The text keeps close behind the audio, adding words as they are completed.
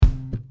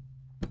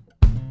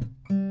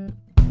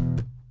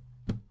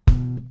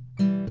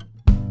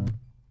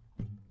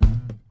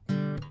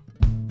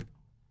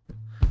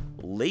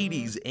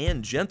ladies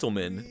and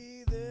gentlemen,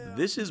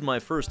 this is my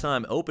first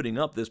time opening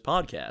up this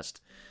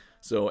podcast.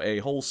 So a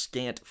whole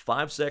scant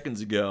 5 seconds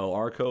ago,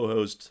 our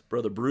co-host,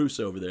 Brother Bruce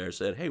over there,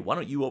 said, hey, why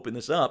don't you open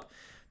this up?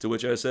 To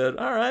which I said,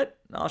 all right,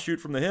 I'll shoot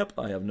from the hip.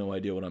 I have no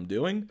idea what I'm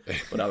doing,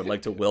 but I would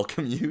like to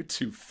welcome you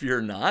to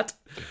Fear Not.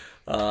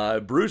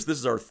 Bruce, this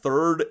is our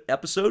third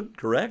episode,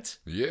 correct?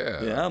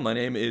 Yeah. Yeah, my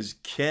name is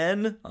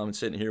Ken. I'm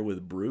sitting here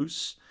with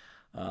Bruce,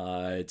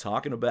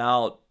 talking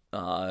about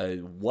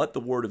what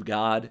the Word of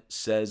God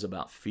says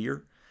about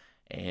fear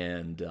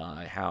and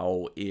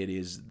how it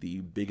is the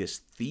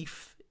biggest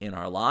thief in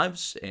our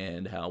lives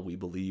and how we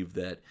believe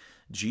that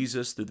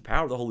Jesus, through the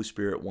power of the Holy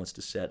Spirit, wants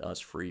to set us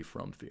free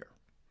from fear.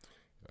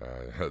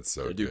 That's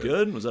so Did I good. do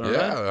good? Was that all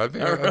right?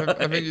 Yeah,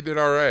 I think you did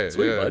all right.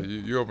 Sweet, yeah, bud.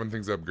 you opened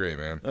things up great,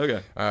 man.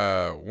 Okay.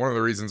 One of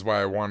the reasons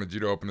why I wanted you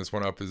to open this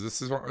one up is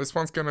this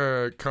one's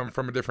gonna come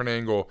from a different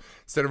angle.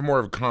 Instead of more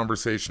of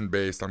conversation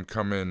based, I'm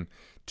coming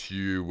to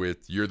you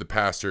with you're the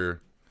pastor.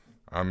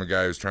 I'm the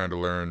guy who's trying to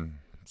learn,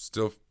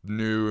 still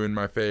new in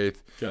my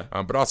faith. Okay.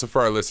 But also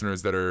for our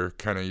listeners that are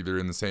kind of either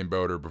in the same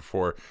boat or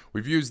before,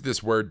 we've used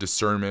this word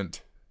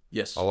discernment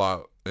Yes. a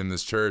lot in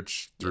this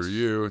church, through Yes.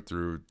 you,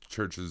 through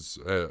churches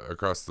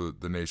across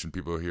the nation.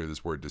 People hear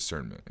this word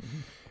discernment. Mm-hmm.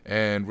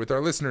 And with our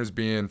listeners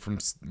being from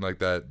like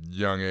that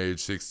young age,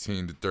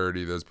 16 to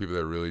 30, those people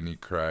that really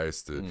need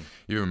Christ,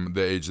 even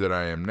the age that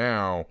I am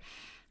now,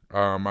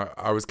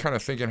 I was kind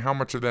of thinking how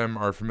much of them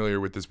are familiar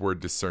with this word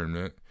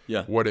discernment,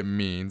 Yeah. what it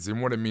means,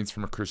 and what it means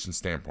from a Christian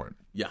standpoint.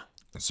 Yeah.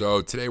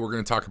 So today we're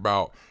going to talk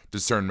about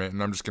discernment,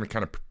 and I'm just going to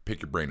kind of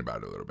pick your brain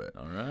about it a little bit.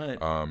 All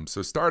right.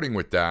 So starting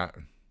with that,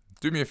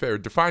 do me a favor,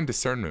 define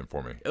discernment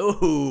for me.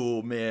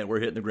 Oh, man,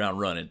 we're hitting the ground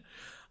running.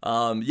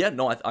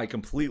 I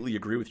completely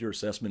agree with your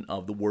assessment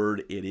of the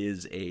word. It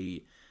is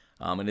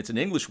and it's an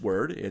English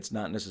word. It's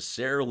not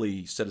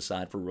necessarily set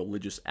aside for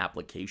religious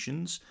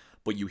applications,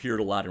 but you hear it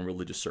a lot in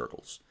religious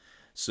circles.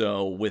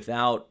 So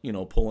without,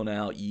 pulling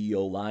out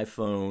Live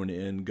Phone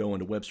and going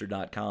to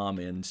Webster.com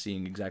and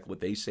seeing exactly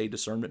what they say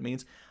discernment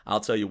means,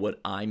 I'll tell you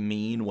what I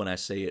mean when I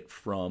say it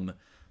from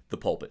the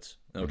pulpits,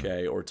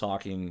 okay, or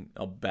talking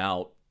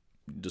about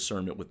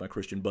discernment with my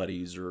Christian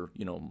buddies or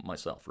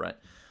myself, right?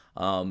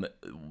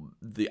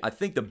 I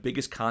think the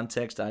biggest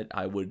context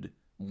I would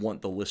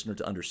want the listener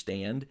to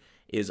understand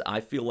is I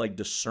feel like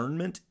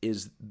discernment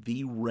is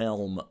the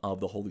realm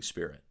of the Holy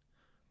Spirit,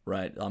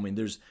 right? I mean,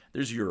 there's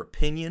your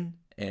opinion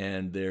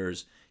and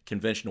there's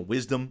conventional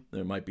wisdom.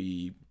 There might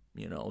be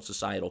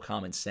societal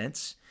common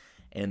sense,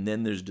 and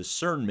then there's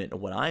discernment.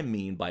 And what I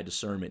mean by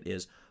discernment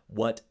is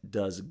what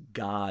does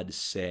God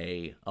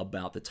say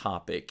about the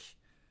topic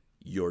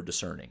you're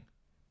discerning?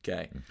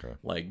 Okay.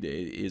 Like,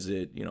 is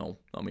it,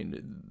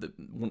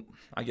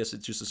 I guess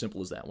it's just as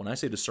simple as that. When I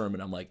say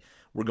discernment, I'm like,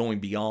 we're going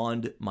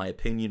beyond my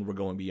opinion. We're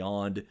going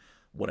beyond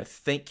what I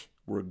think.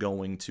 We're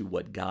going to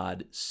what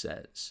God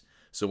says.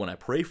 So when I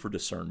pray for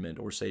discernment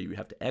or say you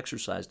have to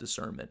exercise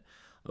discernment,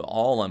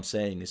 all I'm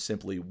saying is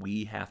simply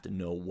we have to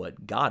know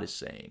what God is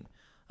saying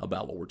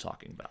about what we're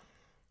talking about.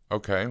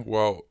 Okay.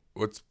 Well,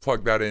 let's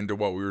plug that into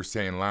what we were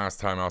saying last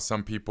time. How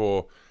some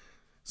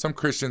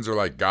Christians are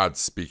like, God's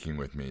speaking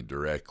with me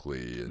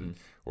directly. And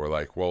or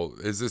like, well,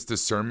 is this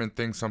discernment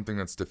thing something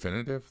that's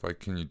definitive? Like,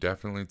 can you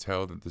definitely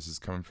tell that this is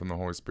coming from the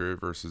Holy Spirit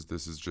versus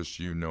this is just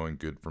you knowing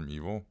good from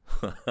evil?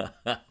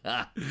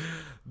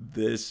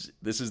 This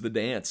is the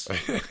dance.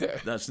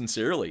 Not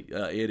sincerely.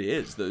 It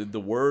is. The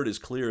word is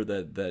clear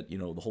that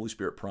the Holy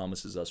Spirit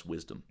promises us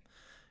wisdom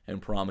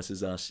and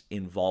promises us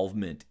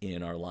involvement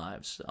in our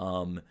lives.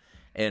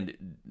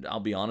 And I'll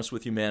be honest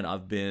with you, man,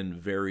 I've been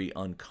very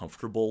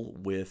uncomfortable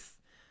with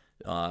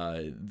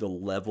the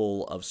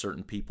level of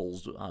certain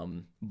people's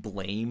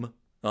blame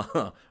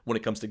when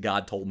it comes to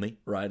God told me,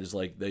 right? It's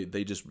like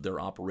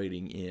they're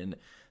operating in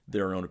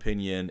their own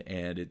opinion,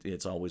 and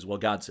it's always, well,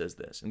 God says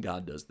this, and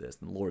God does this,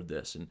 and the Lord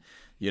this, and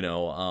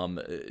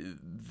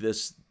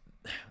this,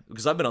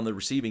 because I've been on the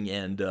receiving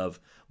end of,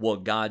 well,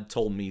 God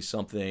told me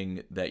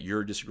something that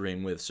you're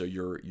disagreeing with, so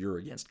you're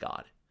against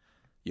God.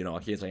 I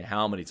can't tell you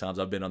how many times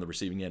I've been on the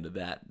receiving end of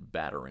that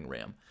battering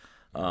ram,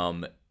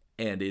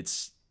 and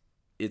it's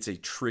a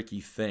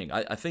tricky thing.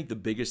 I think the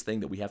biggest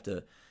thing that we have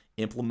to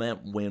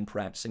implement when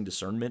practicing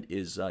discernment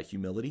is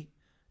humility,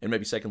 and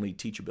maybe secondly,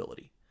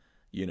 teachability.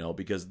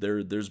 Because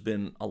there's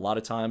been a lot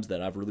of times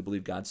that I've really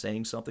believed God's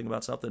saying something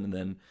about something, and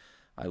then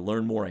I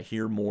learn more, I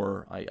hear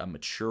more, I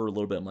mature a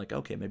little bit. I'm like,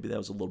 okay, maybe that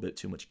was a little bit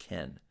too much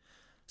Ken.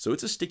 So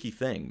it's a sticky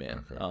thing,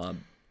 man. Okay.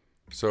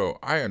 So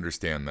I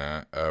understand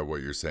that,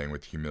 what you're saying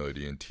with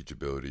humility and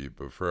teachability,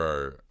 but for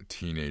our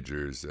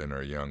teenagers and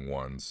our young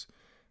ones,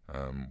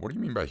 what do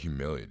you mean by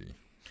humility?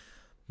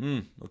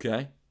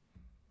 Okay.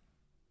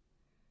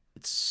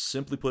 It's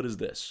simply put as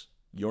this.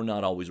 You're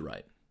not always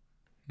right.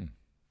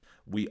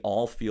 We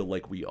all feel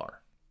like we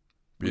are.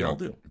 We all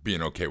do.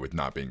 Being okay with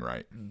not being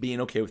right. Being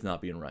okay with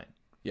not being right.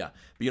 Yeah.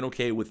 Being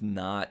okay with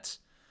not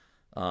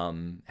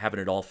having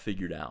it all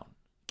figured out.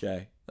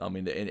 Okay. I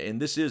mean, and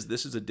this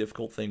is a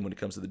difficult thing when it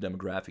comes to the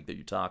demographic that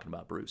you're talking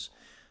about, Bruce.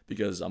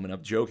 Because,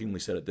 I've jokingly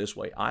said it this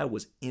way. I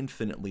was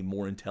infinitely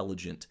more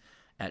intelligent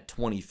at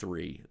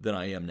 23 than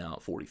I am now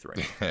at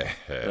 43.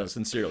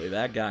 Sincerely,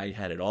 that guy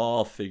had it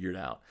all figured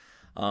out.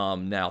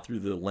 Now, through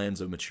the lens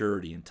of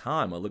maturity and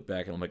time, I look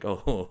back and I'm like,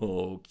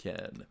 oh,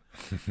 Ken,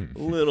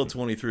 little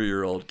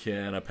 23-year-old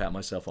Ken. I pat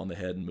myself on the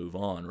head and move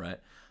on, right?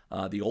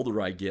 The older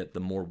I get,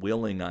 the more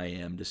willing I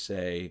am to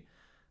say,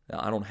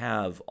 I don't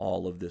have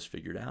all of this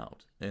figured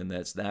out. And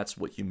that's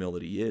what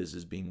humility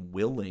is being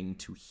willing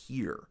to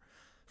hear.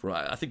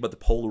 I think about the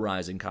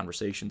polarizing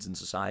conversations in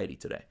society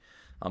today.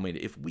 I mean,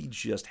 if we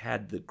just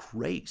had the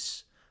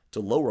grace to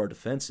lower our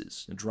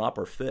defenses and drop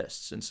our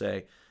fists and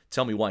say,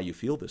 tell me why you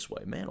feel this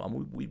way, man,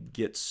 we'd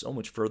get so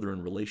much further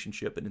in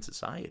relationship and in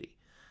society.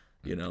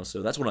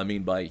 So that's what I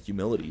mean by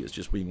humility, is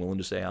just being willing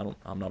to say,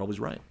 I'm not always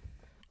right.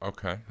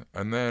 Okay.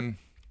 And then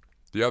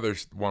the other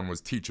one was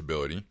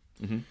teachability,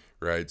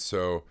 right?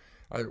 So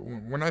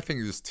when I think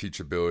of this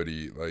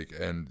teachability,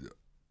 and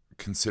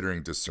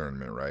considering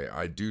discernment, right?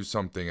 I do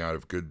something out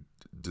of good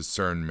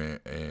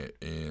discernment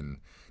in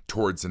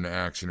towards an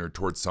action or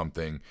towards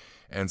something,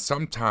 and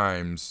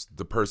sometimes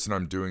the person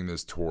I'm doing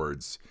this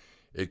towards,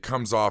 it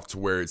comes off to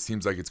where it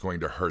seems like it's going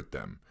to hurt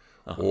them,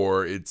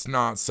 or it's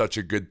not such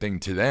a good thing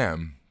to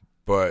them,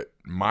 but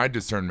my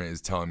discernment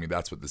is telling me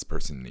that's what this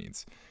person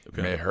needs.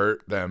 Okay. It may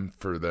hurt them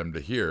for them to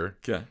hear,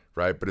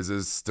 right? But is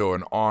this still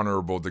an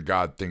honorable to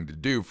God thing to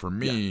do for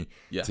me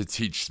to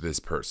teach this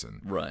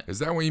person? Right. Is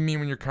that what you mean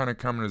when you're kind of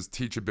coming as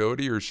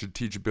teachability, or should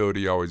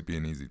teachability always be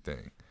an easy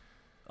thing?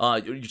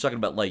 You're talking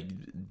about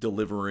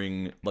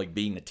delivering,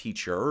 being a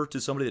teacher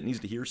to somebody that needs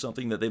to hear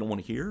something that they don't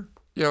want to hear?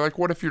 Yeah,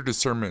 what if your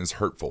discernment is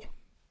hurtful?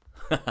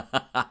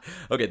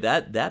 Okay,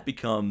 that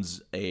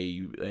becomes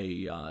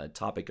a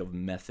topic of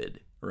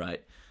method,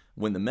 right?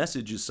 When the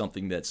message is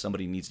something that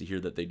somebody needs to hear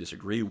that they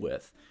disagree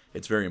with,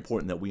 it's very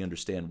important that we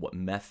understand what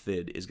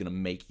method is going to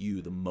make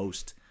you the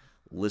most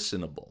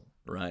listenable,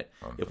 right?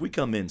 Okay. If we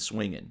come in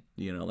swinging,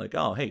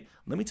 oh, hey,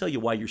 let me tell you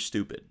why you're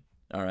stupid,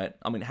 all right?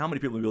 I mean, how many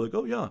people would be like,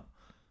 oh, yeah,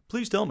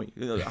 please tell me.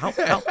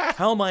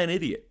 How am I an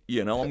idiot?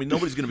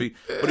 Nobody's going to be.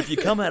 But if you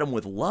come at them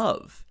with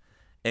love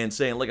and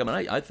saying,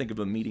 I think of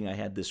a meeting I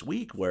had this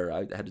week where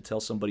I had to tell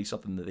somebody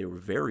something that they were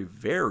very,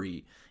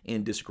 very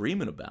in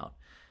disagreement about.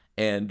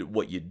 And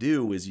what you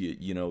do is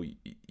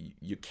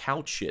you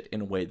couch it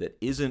in a way that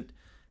isn't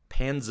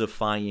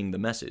panzifying the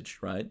message,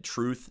 right?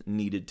 Truth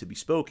needed to be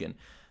spoken,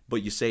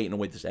 but you say it in a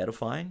way that's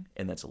edifying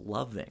and that's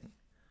loving.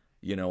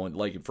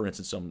 And for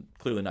instance, I'm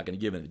clearly not going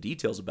to give any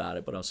details about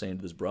it, but I was saying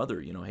to this brother,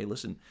 hey,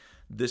 listen,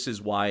 this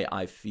is why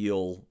I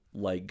feel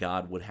like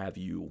God would have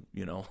you,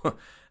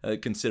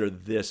 consider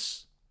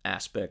this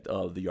aspect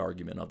of the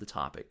argument of the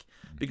topic,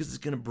 because it's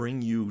going to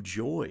bring you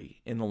joy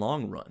in the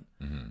long run.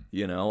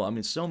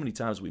 So many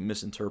times we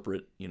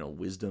misinterpret,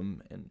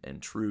 wisdom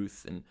and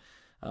truth and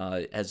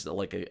as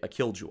a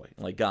killjoy,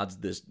 like God's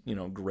this,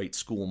 great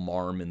school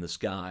marm in the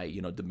sky,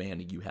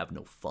 demanding you have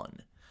no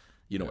fun.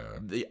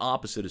 The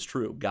opposite is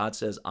true. God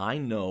says, I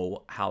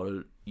know how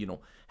to,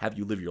 have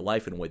you live your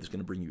life in a way that's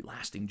going to bring you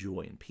lasting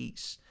joy and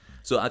peace.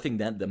 So I think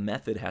that the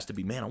method has to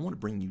be, man, I want to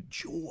bring you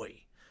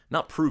joy,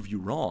 not prove you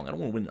wrong. I don't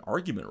want to win an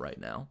argument right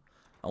now.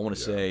 I want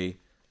to say,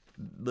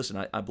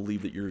 listen, I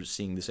believe that you're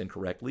seeing this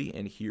incorrectly,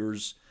 and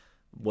here's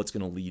what's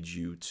going to lead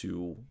you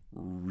to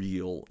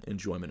real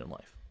enjoyment in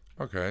life.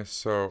 Okay,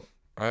 so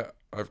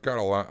I've got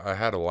I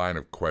had a line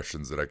of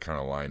questions that I kind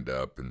of lined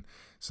up, and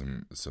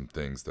some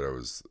things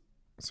that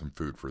some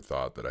food for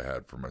thought that I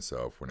had for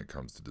myself when it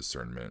comes to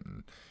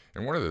discernment.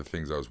 And one of the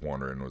things I was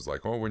wondering was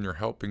when you're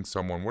helping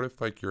someone, what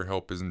if your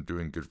help isn't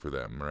doing good for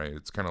them, right?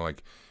 It's kind of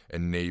like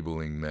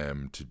enabling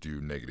them to do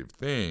negative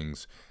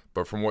things.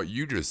 But from what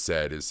you just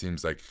said, it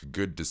seems like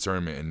good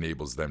discernment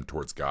enables them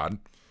towards God.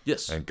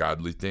 Yes. And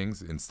godly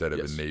things instead of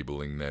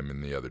enabling them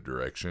in the other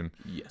direction.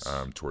 Yes.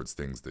 Towards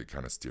things that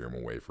kind of steer them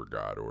away for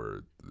God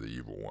or the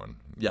evil one,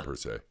 per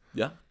se.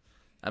 Yeah.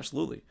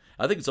 Absolutely.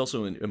 I think it's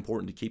also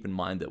important to keep in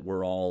mind that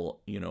we're all,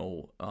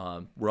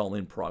 we're all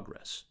in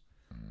progress.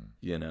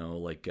 There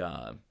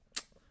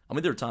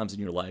are times in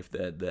your life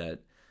that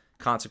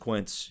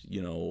consequence,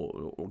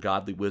 or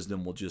godly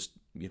wisdom will just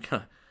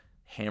kind of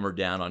hammer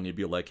down on you,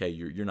 be like, hey,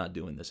 you're not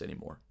doing this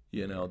anymore.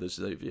 This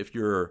if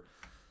you're,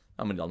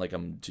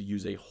 to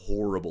use a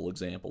horrible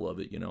example of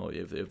it,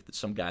 if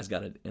some guy's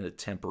got a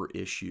temper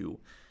issue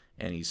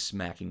and he's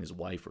smacking his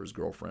wife or his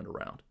girlfriend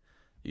around.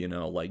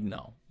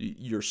 No,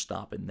 you're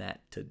stopping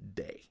that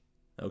today.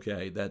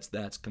 Okay,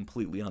 that's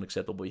completely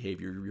unacceptable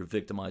behavior. You're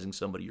victimizing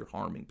somebody. You're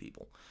harming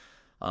people.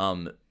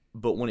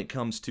 But when it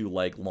comes to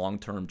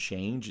long-term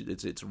change,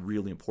 it's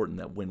really important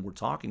that when we're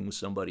talking with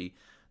somebody,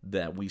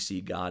 that we see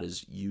God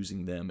is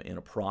using them in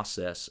a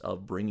process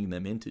of bringing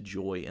them into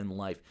joy in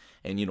life,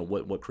 and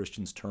what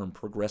Christians term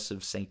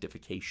progressive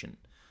sanctification.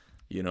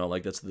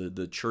 That's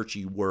the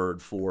churchy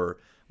word for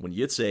when you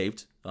get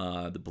saved.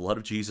 The blood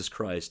of Jesus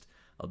Christ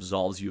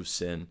absolves you of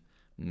sin,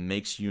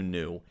 makes you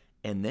new,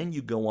 and then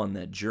you go on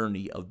that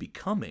journey of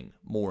becoming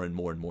more and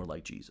more and more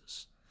like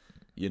Jesus,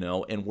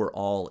 and we're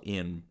all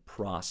in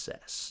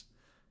process.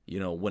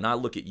 When I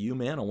look at you,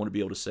 man, I want to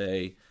be able to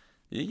say,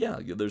 yeah,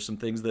 there's some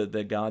things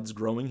that God's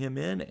growing him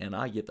in, and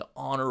I get the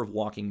honor of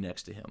walking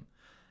next to him.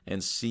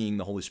 and seeing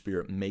the Holy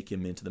Spirit make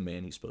him into the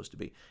man he's supposed to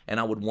be. And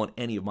I would want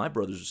any of my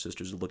brothers or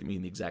sisters to look at me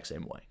in the exact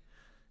same way.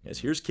 As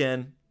here's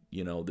Ken.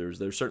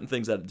 There's certain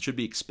things that should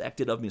be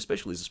expected of me,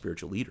 especially as a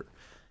spiritual leader.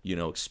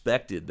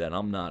 Expected that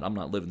I'm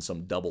not living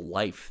some double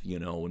life,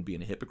 and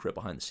being a hypocrite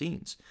behind the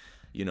scenes.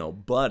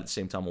 But at the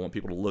same time, I want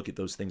people to look at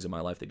those things in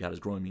my life that God is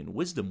growing me in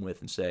wisdom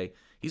with and say,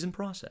 he's in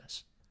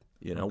process.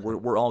 Okay.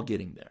 We're all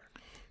getting there.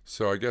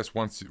 So I guess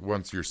once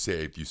you're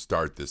saved, you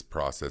start this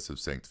process of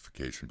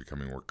sanctification,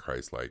 becoming more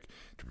Christ-like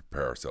to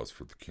prepare ourselves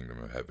for the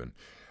kingdom of heaven.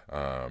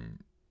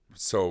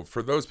 So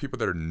for those people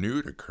that are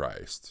new to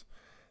Christ,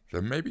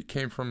 that maybe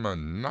came from a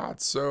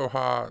not so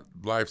hot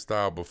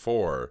lifestyle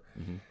before,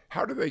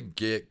 how do they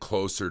get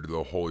closer to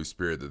the Holy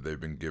Spirit that they've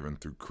been given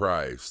through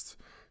Christ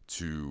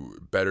to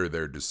better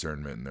their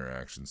discernment and their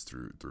actions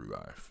through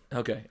life?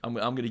 Okay, I'm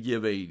going to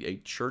give a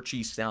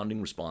churchy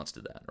sounding response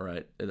to that. All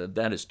right,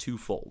 that is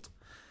twofold: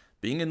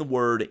 being in the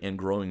Word and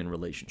growing in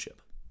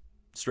relationship.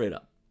 Straight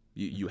up,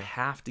 you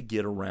have to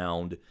get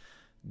around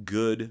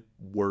good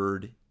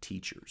Word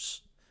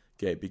teachers.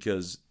 Okay,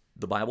 because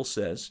the Bible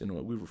says, and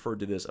we've referred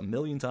to this a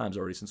million times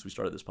already since we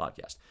started this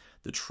podcast,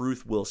 the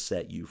truth will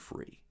set you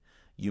free.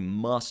 You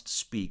must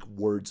speak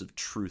words of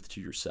truth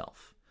to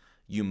yourself.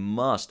 You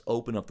must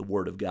open up the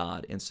Word of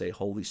God and say,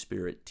 Holy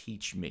Spirit,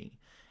 teach me.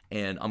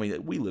 And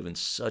we live in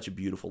such a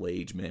beautiful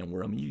age, man,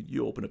 where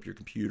you open up your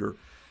computer,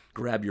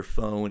 grab your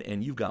phone,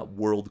 and you've got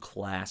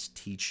world-class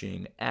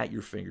teaching at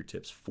your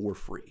fingertips for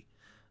free.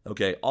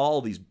 Okay,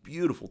 all these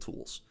beautiful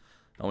tools.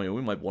 We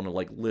might want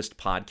to list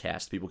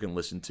podcasts people can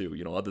listen to,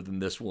 other than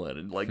this one,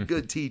 and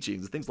good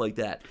teachings, things like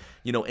that.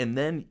 And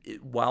then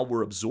while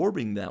we're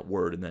absorbing that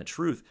word and that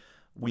truth,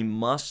 we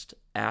must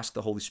ask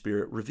the Holy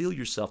Spirit, reveal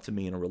yourself to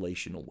me in a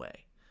relational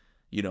way.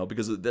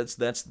 Because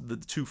that's the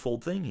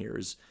twofold thing here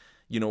is,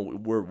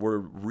 we're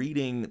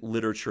reading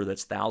literature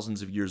that's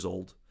thousands of years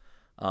old,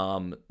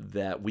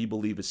 that we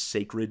believe is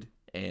sacred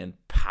and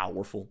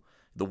powerful.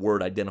 The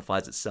word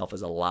identifies itself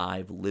as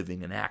alive,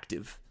 living, and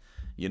active.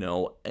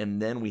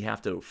 And then we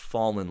have to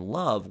fall in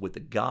love with the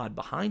God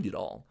behind it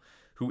all,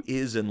 who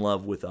is in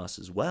love with us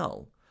as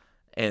well,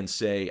 and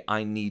say,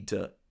 I need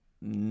to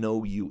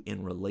know you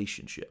in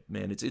relationship.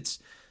 Man, it's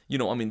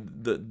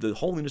the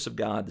holiness of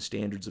God, the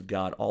standards of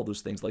God, all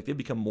those things, they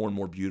become more and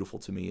more beautiful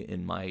to me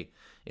in my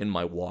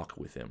walk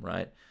with him,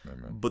 right?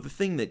 Amen. But the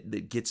thing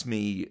that gets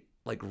me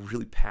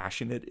really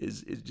passionate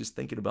is just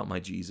thinking about my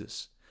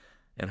Jesus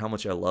and how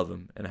much I love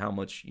him and how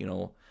much,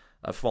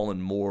 I've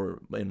fallen more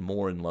and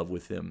more in love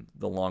with him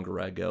the longer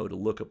I go. To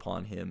look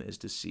upon him is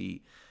to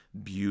see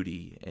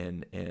beauty,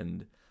 and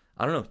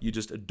I don't know, you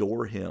just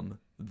adore him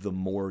the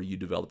more you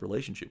develop a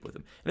relationship with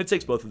him. And it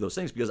takes both of those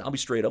things, because I'll be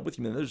straight up with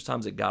you, man. There's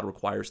times that God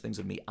requires things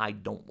of me I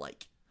don't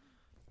like.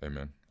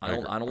 Amen. I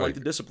don't like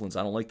the disciplines.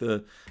 I don't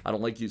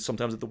like you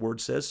sometimes that the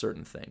word says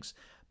certain things.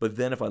 But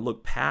then if I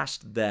look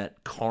past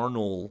that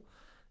carnal,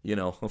 a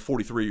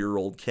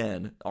 43-year-old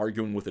Ken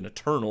arguing with an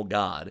eternal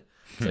God,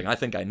 saying, I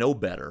think I know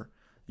better,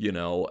 and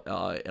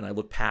I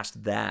look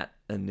past that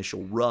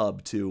initial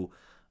rub to,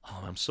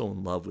 I'm so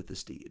in love with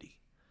this deity,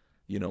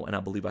 and I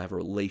believe I have a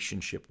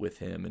relationship with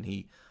him, and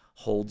he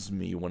holds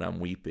me when I'm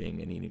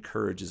weeping, and he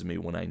encourages me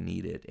when I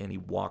need it, and he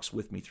walks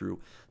with me through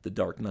the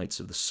dark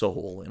nights of the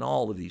soul, and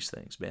all of these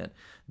things, man.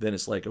 Then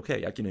it's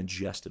okay, I can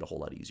ingest it a whole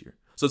lot easier.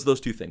 So it's those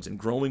two things, and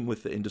growing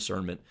in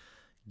discernment,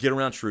 get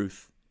around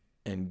truth,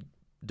 and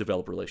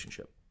develop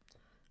relationship.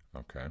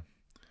 Okay.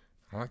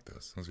 I like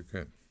this. Those are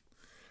good.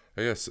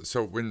 I guess,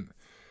 so when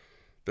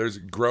there's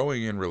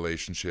growing in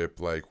relationship,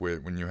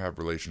 when you have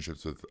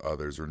relationships with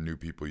others or new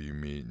people you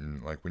meet,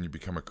 and when you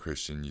become a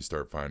Christian, you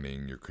start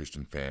finding your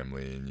Christian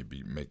family and you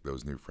make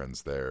those new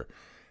friends there.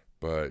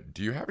 But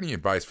do you have any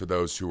advice for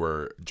those who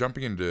are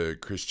jumping into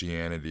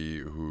Christianity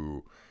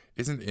who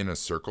isn't in a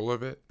circle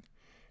of it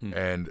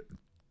and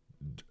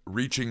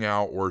reaching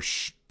out or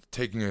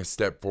taking a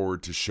step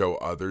forward to show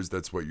others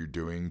that's what you're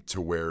doing, to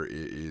where it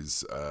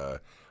is,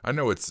 I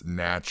know it's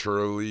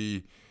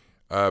naturally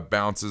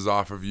bounces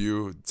off of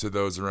you to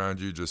those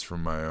around you, just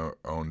from my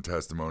own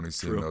testimony,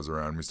 seeing those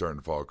around me starting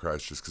to follow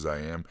Christ just because I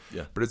am.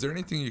 Yeah. But is there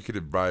anything you could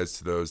advise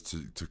to those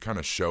to kind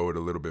of show it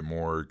a little bit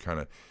more, kind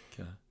of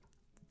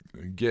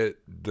get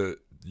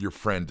your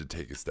friend to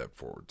take a step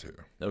forward too?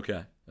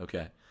 Okay.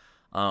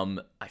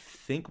 I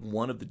think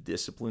one of the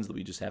disciplines that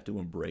we just have to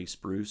embrace,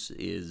 Bruce,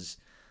 is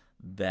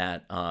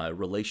that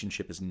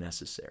relationship is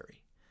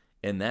necessary.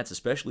 And that's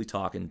especially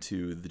talking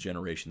to the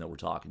generation that we're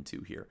talking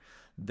to here.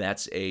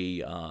 That's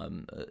a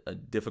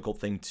difficult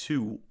thing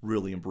to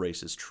really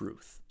embrace as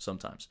truth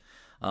sometimes.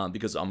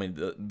 Because,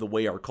 the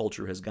way our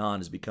culture has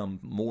gone has become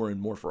more and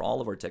more, for all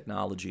of our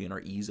technology and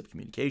our ease of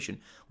communication,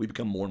 we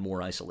become more and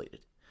more isolated.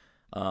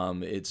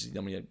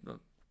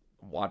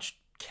 Watch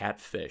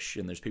Catfish,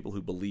 and there's people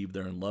who believe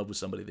they're in love with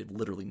somebody they've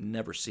literally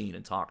never seen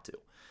and talked to.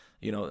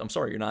 I'm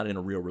sorry, you're not in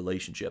a real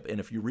relationship. And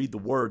if you read the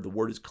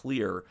word is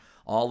clear.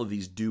 All of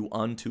these do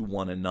unto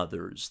one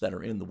another's that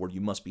are in the word.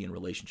 You must be in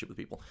relationship with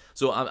people.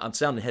 So I'm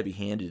sounding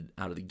heavy-handed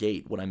out of the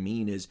gate. What I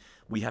mean is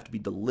we have to be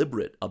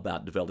deliberate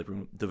about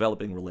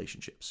developing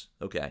relationships,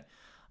 okay?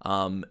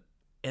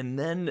 and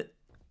then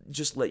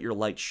just let your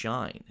light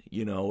shine.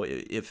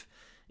 If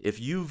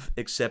you've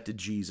accepted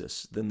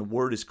Jesus, then the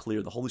word is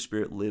clear. The Holy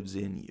Spirit lives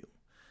in you.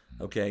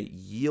 Okay?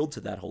 Yield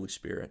to that Holy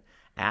Spirit.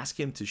 Ask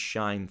him to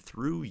shine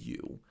through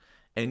you.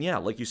 And yeah,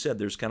 like you said,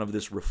 there's kind of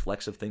this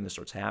reflexive thing that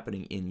starts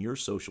happening in your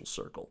social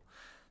circle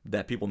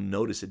that people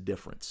notice a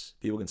difference.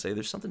 People can say,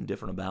 there's something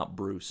different about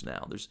Bruce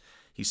now.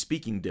 He's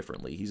speaking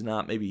differently. He's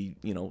not maybe,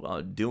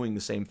 doing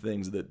the same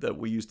things that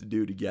we used to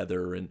do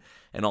together and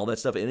all that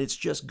stuff. And it's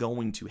just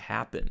going to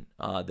happen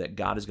that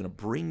God is going to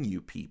bring you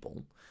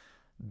people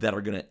that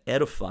are going to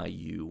edify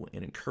you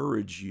and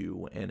encourage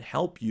you and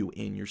help you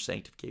in your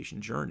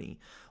sanctification journey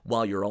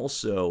while you're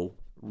also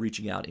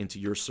reaching out into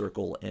your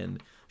circle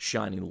and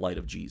shining the light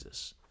of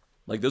Jesus.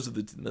 Like those are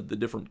the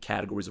different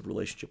categories of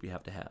relationship you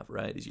have to have,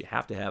 right? Is you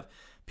have to have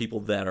people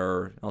that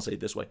are, I'll say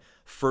it this way,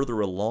 further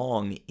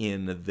along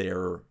in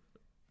their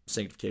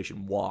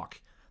sanctification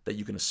walk that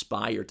you can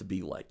aspire to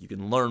be like, you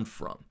can learn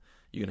from,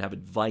 you can have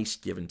advice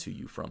given to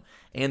you from,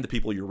 and the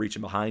people you're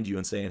reaching behind you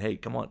and saying, hey,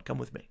 come on, come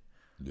with me.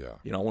 Yeah.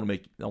 I want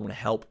to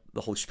help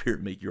the Holy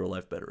Spirit make your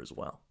life better as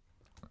well.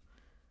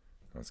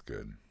 That's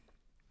good.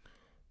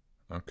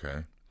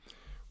 Okay.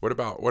 What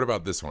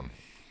about this one?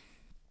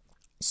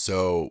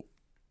 So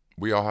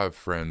we all have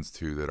friends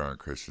too that aren't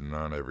Christian.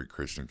 Not every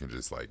Christian can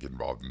just like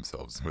involve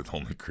themselves with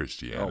only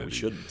Christianity. Oh, we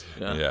shouldn't.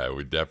 Yeah,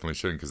 we definitely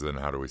shouldn't, because then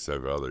how do we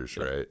save others,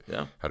 right?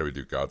 Yeah. How do we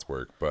do God's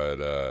work?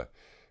 But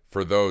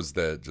for those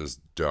that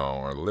just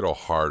don't, are a little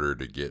harder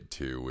to get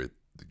to with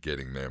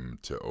getting them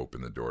to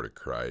open the door to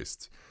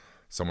Christ,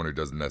 someone who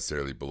doesn't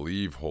necessarily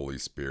believe Holy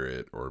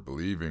Spirit or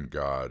believe in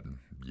God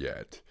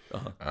yet,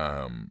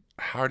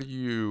 how do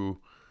you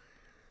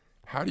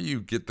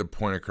get the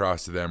point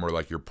across to them, or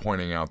like you're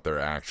pointing out their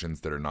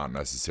actions that are not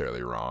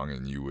necessarily wrong,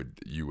 and you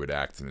would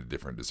act in a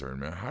different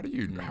discernment?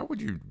 How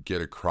would you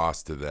get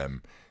across to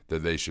them that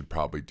they should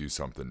probably do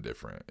something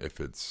different?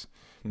 If it's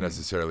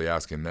necessarily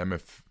asking them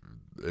if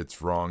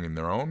it's wrong in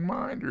their own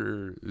mind,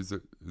 or is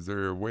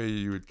there a way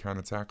you would kind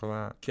of tackle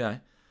that? Okay.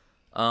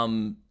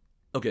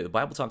 Okay, the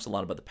Bible talks a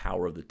lot about the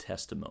power of the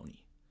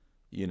testimony.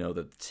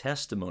 The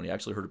testimony, I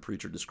actually heard a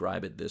preacher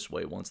describe it this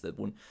way once, that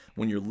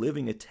when you're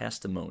living a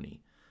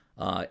testimony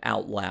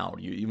out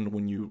loud, even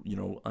when you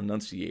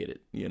enunciate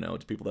it,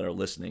 to people that are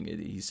listening,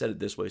 he said it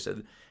this way. He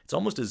said, it's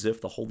almost as if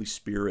the Holy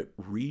Spirit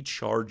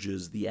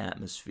recharges the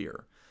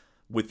atmosphere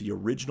with the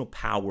original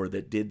power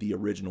that did the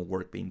original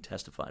work being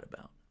testified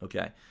about.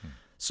 Okay?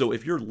 So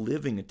if you're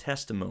living a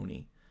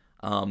testimony,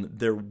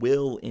 there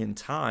will in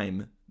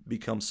time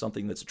become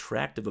something that's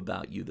attractive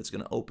about you that's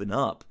going to open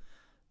up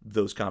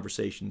those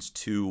conversations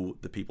to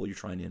the people you're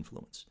trying to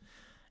influence.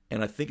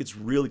 And I think it's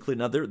really clear.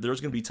 Now,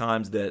 there's going to be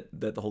times that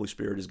the Holy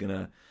Spirit is going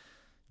to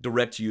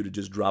direct you to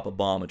just drop a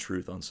bomb of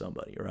truth on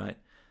somebody, right?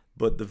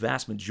 But the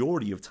vast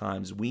majority of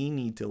times, we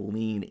need to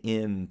lean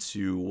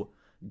into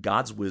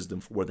God's wisdom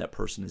for where that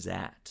person is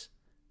at,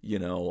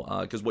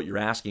 because what you're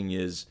asking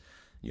is,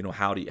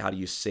 how do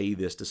you say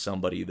this to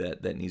somebody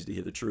that needs to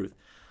hear the truth?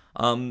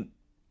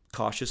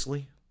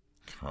 Cautiously.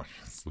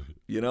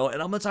 And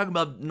I'm not talking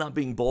about not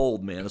being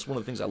bold, man. That's one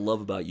of the things I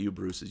love about you,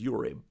 Bruce, is you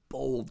are a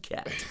bold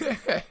cat.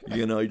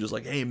 You're just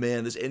like, hey,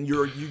 man, and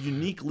you're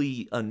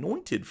uniquely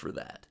anointed for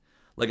that.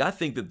 Like, I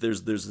think that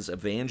there's this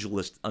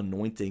evangelist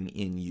anointing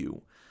in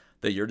you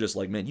that you're just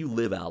like, man, you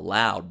live out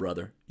loud,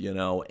 brother,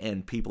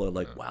 and people are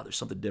like, wow, there's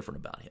something different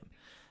about him,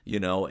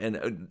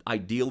 and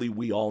ideally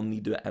we all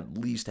need to at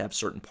least have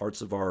certain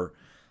parts of our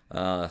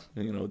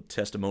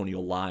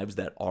testimonial lives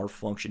that are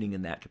functioning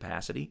in that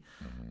capacity.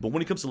 But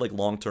when it comes to like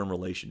long-term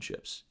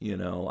relationships,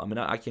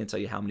 I can't tell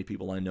you how many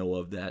people I know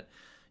of that,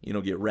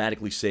 get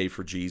radically saved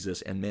for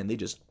Jesus, and man, they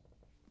just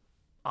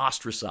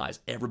ostracize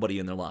everybody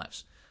in their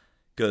lives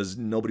because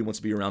nobody wants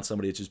to be around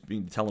somebody that's just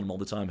telling them all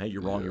the time, hey,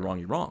 you're wrong, you're wrong,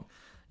 you're wrong.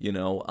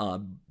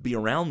 Be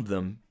around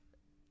them,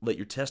 let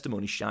your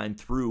testimony shine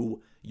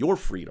through your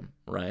freedom,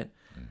 right?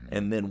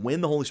 And then when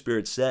the Holy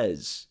Spirit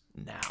says,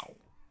 now,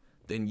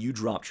 then you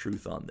drop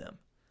truth on them,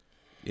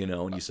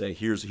 and you say,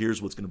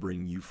 here's what's going to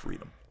bring you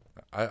freedom.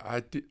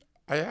 I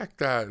act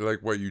that like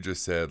what you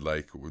just said,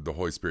 like the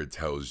Holy Spirit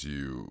tells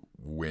you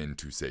when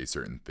to say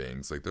certain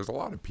things. Like there's a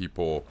lot of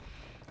people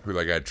who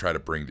like I try to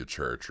bring to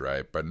church,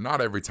 right? But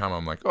not every time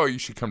I'm like, oh, you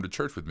should come to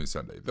church with me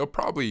Sunday. They'll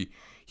probably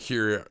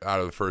hear it out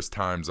of the first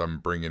times I'm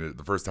bringing it.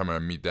 The first time I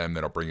meet them,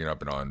 then I'll bring it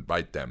up and I'll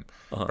invite them.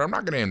 But I'm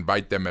not going to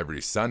invite them every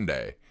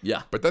Sunday.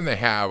 Yeah. But then they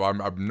have.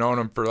 I've known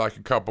them for like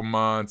a couple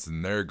months,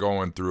 and they're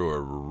going through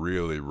a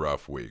really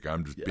rough week.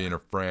 I'm just being a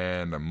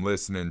friend. I'm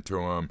listening to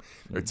them.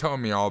 They're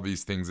telling me all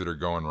these things that are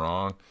going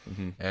wrong,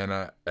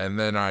 and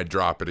then I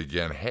drop it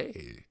again.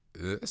 Hey,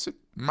 this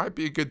might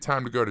be a good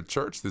time to go to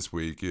church this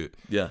week.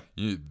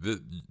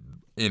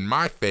 In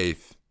my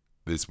faith,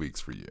 this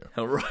week's for you.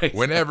 All right.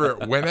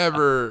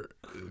 Whenever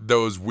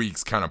those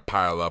weeks kind of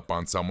pile up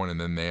on someone,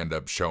 and then they end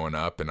up showing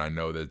up, and I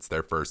know that it's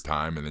their first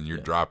time, and then you're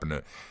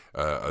dropping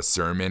a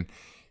sermon,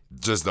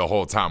 just the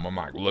whole time I'm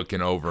like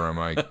looking over. I'm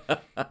like,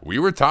 we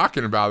were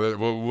talking about it.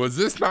 Well, was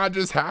this not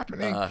just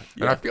happening? Yeah.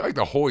 And I feel like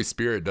the Holy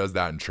Spirit does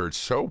that in church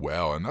so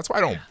well. And that's why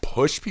I don't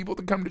push people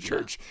to come to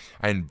church.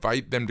 I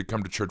invite them to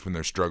come to church when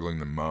they're struggling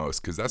the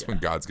most, because that's when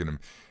God's going to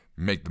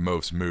make the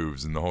most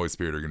moves, and the Holy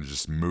Spirit are going to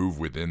just move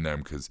within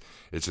them, because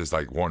it's just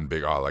like one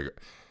big,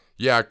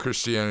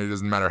 Christianity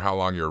doesn't matter how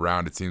long you're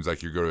around. It seems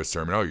like you go to a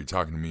sermon, you're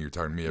talking to me,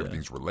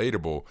 everything's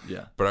relatable.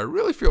 Yeah. But I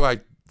really feel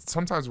like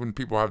sometimes when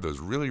people have those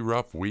really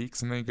rough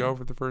weeks and they go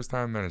for the first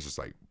time, then it's just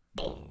like,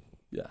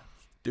 yeah.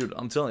 Dude,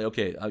 I'm telling you,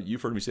 okay,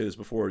 you've heard me say this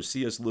before.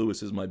 C.S.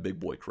 Lewis is my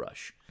big boy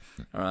crush.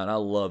 All right, I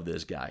love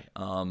this guy.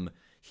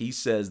 He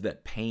says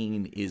that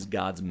pain is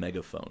God's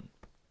megaphone,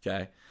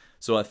 okay?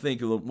 So I think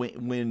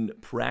when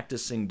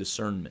practicing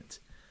discernment,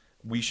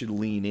 we should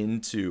lean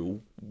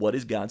into what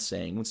is God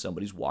saying when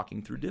somebody's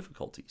walking through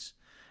difficulties.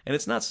 And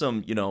it's not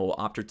some,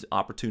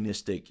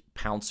 opportunistic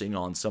pouncing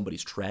on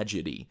somebody's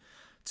tragedy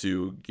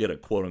to get a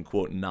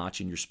quote-unquote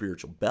notch in your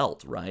spiritual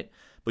belt, right?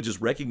 But just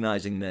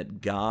recognizing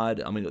that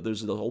God,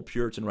 there's the whole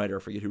Puritan writer, I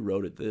forget who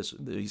wrote it,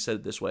 he said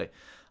it this way,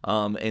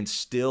 and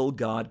still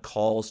God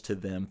calls to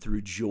them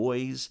through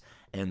joys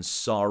and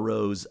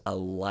sorrows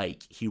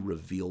alike, he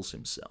reveals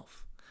himself.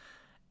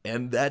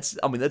 And that's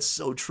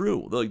so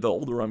true. Like, the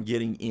older I'm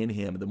getting in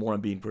him, the more I'm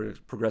being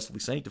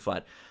progressively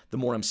sanctified, the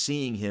more I'm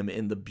seeing him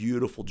in the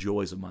beautiful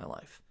joys of my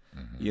life.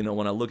 Mm-hmm.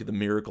 When I look at the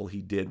miracle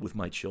he did with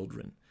my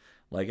children,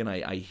 and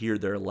I hear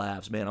their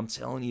laughs, man, I'm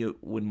telling you,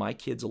 when my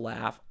kids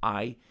laugh,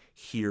 I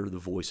hear the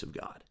voice of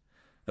God.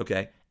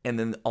 Okay? And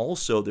then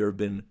also there have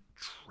been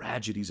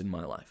tragedies in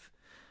my life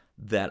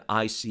that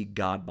I see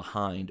God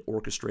behind,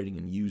 orchestrating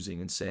and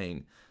using and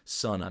saying,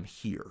 son, I'm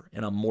here,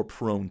 and I'm more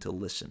prone to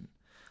listen.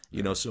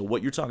 So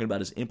what you're talking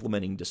about is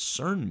implementing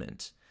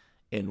discernment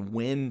and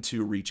when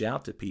to reach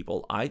out to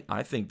people.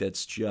 I think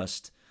that's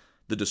just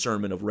the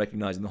discernment of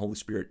recognizing the Holy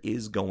Spirit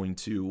is going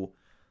to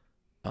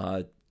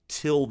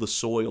till the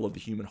soil of the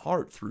human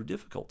heart through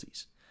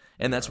difficulties.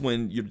 And that's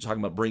when you're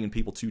talking about bringing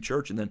people to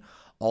church, and then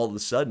all of a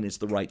sudden it's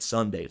the right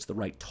Sunday, it's the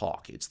right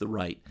talk, it's the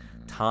right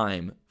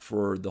time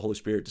for the Holy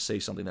Spirit to say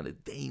something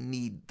that they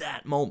need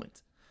that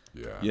moment.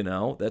 Yeah.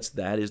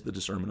 That is the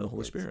discernment of the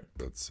Holy Spirit.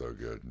 That's so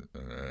good.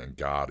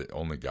 And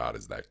only God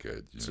is that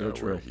good. So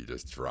true. Where he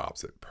just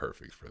drops it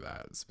perfect for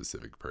that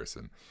specific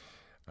person.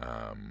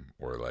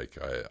 Or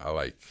I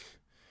like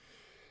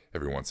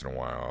every once in a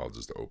while, I'll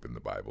just open the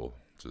Bible,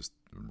 just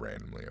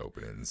randomly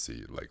open it and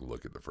see,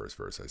 look at the first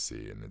verse I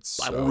see, and it's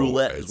Bible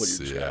roulette is what you're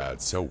describing. Yeah,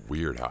 it's so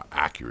weird how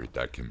accurate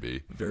that can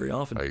be. Very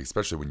often,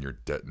 especially when you're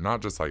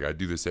not just I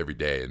do this every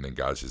day, and then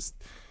God's just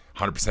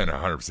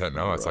 100%.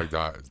 No, it's like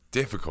the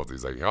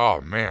difficulties.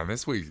 Oh man,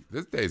 this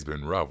day's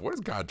been rough. What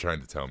is God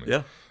trying to tell me?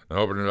 Yeah. And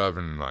I open it up,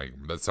 and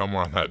that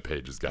somewhere on that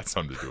page has got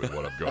something to do with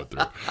what I'm going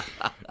through.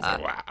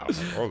 Wow,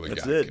 only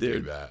that's God it, can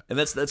dude. do that. And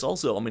that's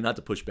also, not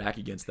to push back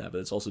against that,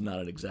 but it's also not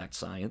an exact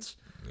science.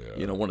 Yeah.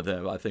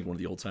 I think one of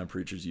the old time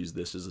preachers used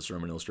this as a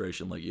sermon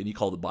illustration, and he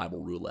called it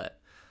Bible roulette.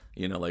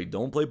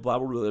 Don't play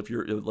Bible roulette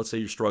if let's say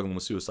you're struggling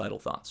with suicidal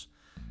thoughts,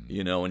 and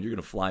you're going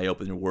to fly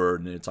open your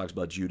word, and it talks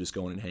about Judas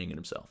going and hanging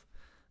himself.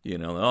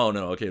 Oh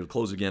no, okay,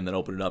 close again, then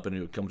open it up, and it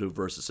would come to a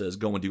verse that says,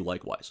 "Go and do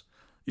likewise."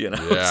 Yeah.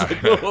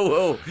 It's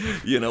whoa.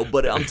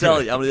 But I'm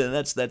telling you,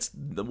 that's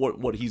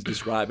what he's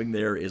describing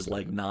there is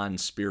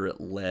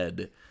non-spirit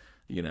led.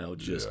 Hail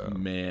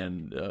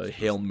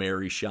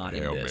Mary shot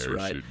in this,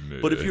 right?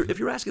 But if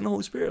you're asking the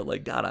Holy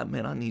Spirit, God,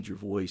 I need your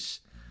voice.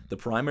 The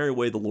primary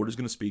way the Lord is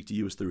going to speak to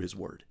you is through His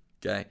Word.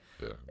 Okay,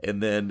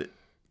 and then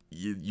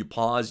you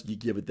pause, you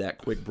give it that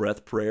quick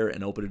breath prayer,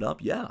 and open it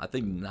up. Yeah, I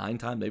think 99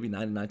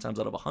 times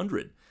out of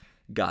 100,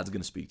 God's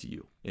going to speak to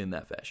you in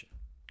that fashion.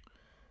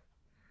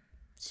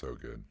 So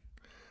good.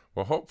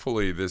 Well,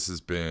 hopefully this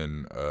has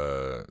been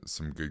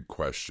some good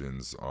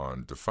questions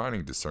on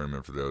defining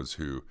discernment for those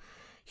who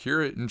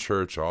hear it in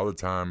church all the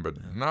time,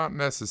 but not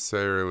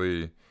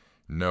necessarily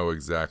know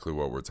exactly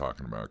what we're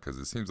talking about, because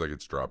it seems like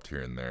it's dropped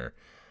here and there.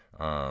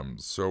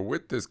 So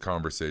with this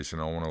conversation,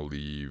 I want to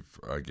leave,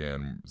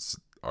 again,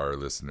 our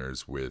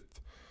listeners with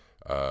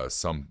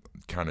some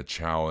kind of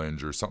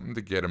challenge or something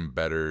to get them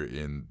better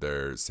in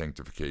their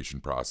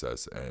sanctification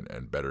process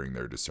and bettering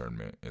their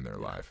discernment in their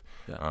life.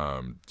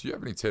 Yeah. Do you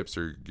have any tips,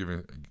 or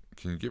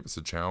can you give us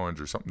a challenge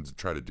or something to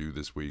try to do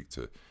this week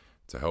to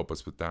help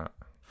us with that?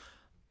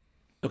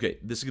 Okay,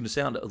 this is going to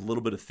sound a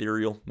little bit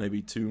ethereal,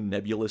 maybe too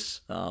nebulous,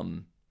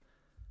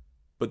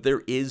 but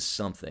there is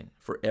something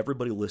for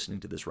everybody listening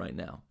to this right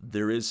now.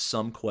 There is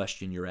some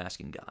question you're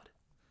asking God,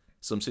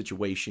 some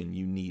situation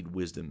you need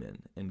wisdom in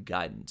and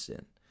guidance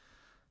in,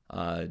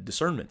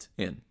 discernment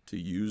in, to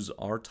use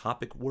our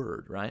topic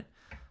word, right?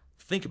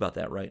 Think about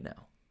that right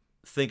now.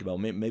 Think about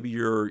maybe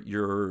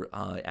you're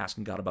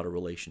asking God about a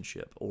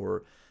relationship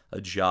or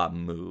a job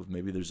move.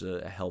 Maybe there's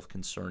a health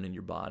concern in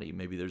your body.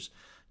 Maybe there's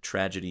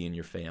tragedy in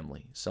your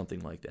family, something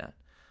like that.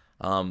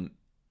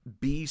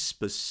 Be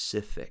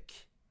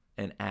specific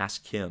and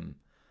ask Him,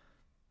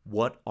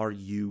 what are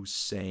you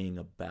saying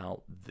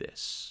about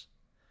this?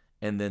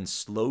 And then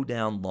slow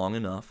down long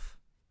enough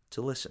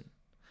to listen.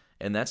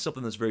 And that's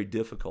something that's very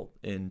difficult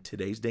in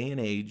today's day and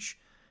age,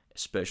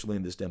 especially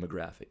in this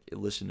demographic.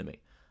 Listen to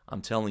me.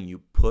 I'm telling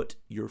you, put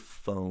your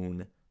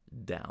phone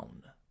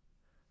down.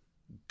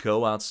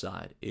 Go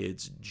outside.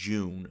 It's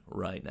June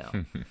right now.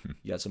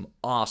 You got some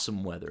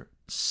awesome weather.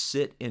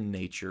 Sit in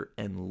nature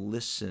and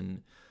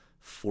listen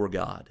for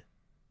God.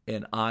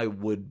 And I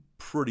would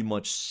pretty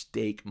much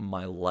stake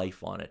my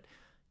life on it.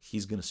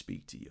 He's going to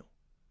speak to you.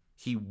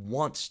 He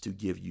wants to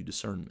give you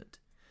discernment.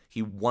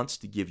 He wants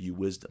to give you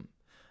wisdom.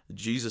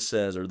 Jesus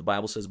says, or the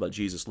Bible says about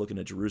Jesus looking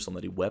at Jerusalem,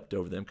 that he wept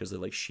over them because they're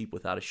like sheep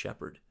without a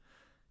shepherd.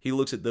 He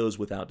looks at those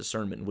without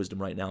discernment and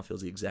wisdom right now,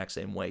 feels the exact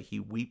same way. He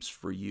weeps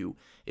for you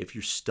if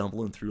you're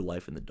stumbling through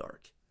life in the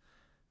dark.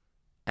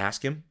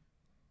 Ask him,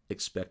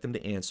 expect him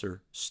to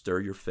answer, stir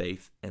your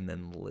faith, and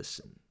then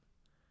listen.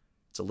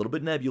 It's a little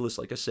bit nebulous,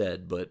 like I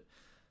said, but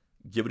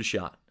give it a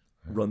shot.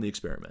 Run the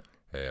experiment.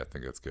 Hey, I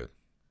think that's good.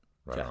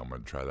 Right Okay. on. I'm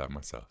going to try that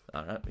myself.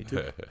 All right, me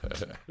too.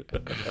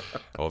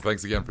 Well,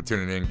 thanks again for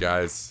tuning in,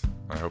 guys.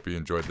 I hope you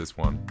enjoyed this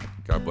one.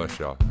 God bless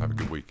y'all. Have a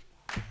good week.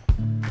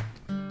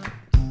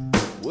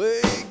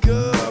 Way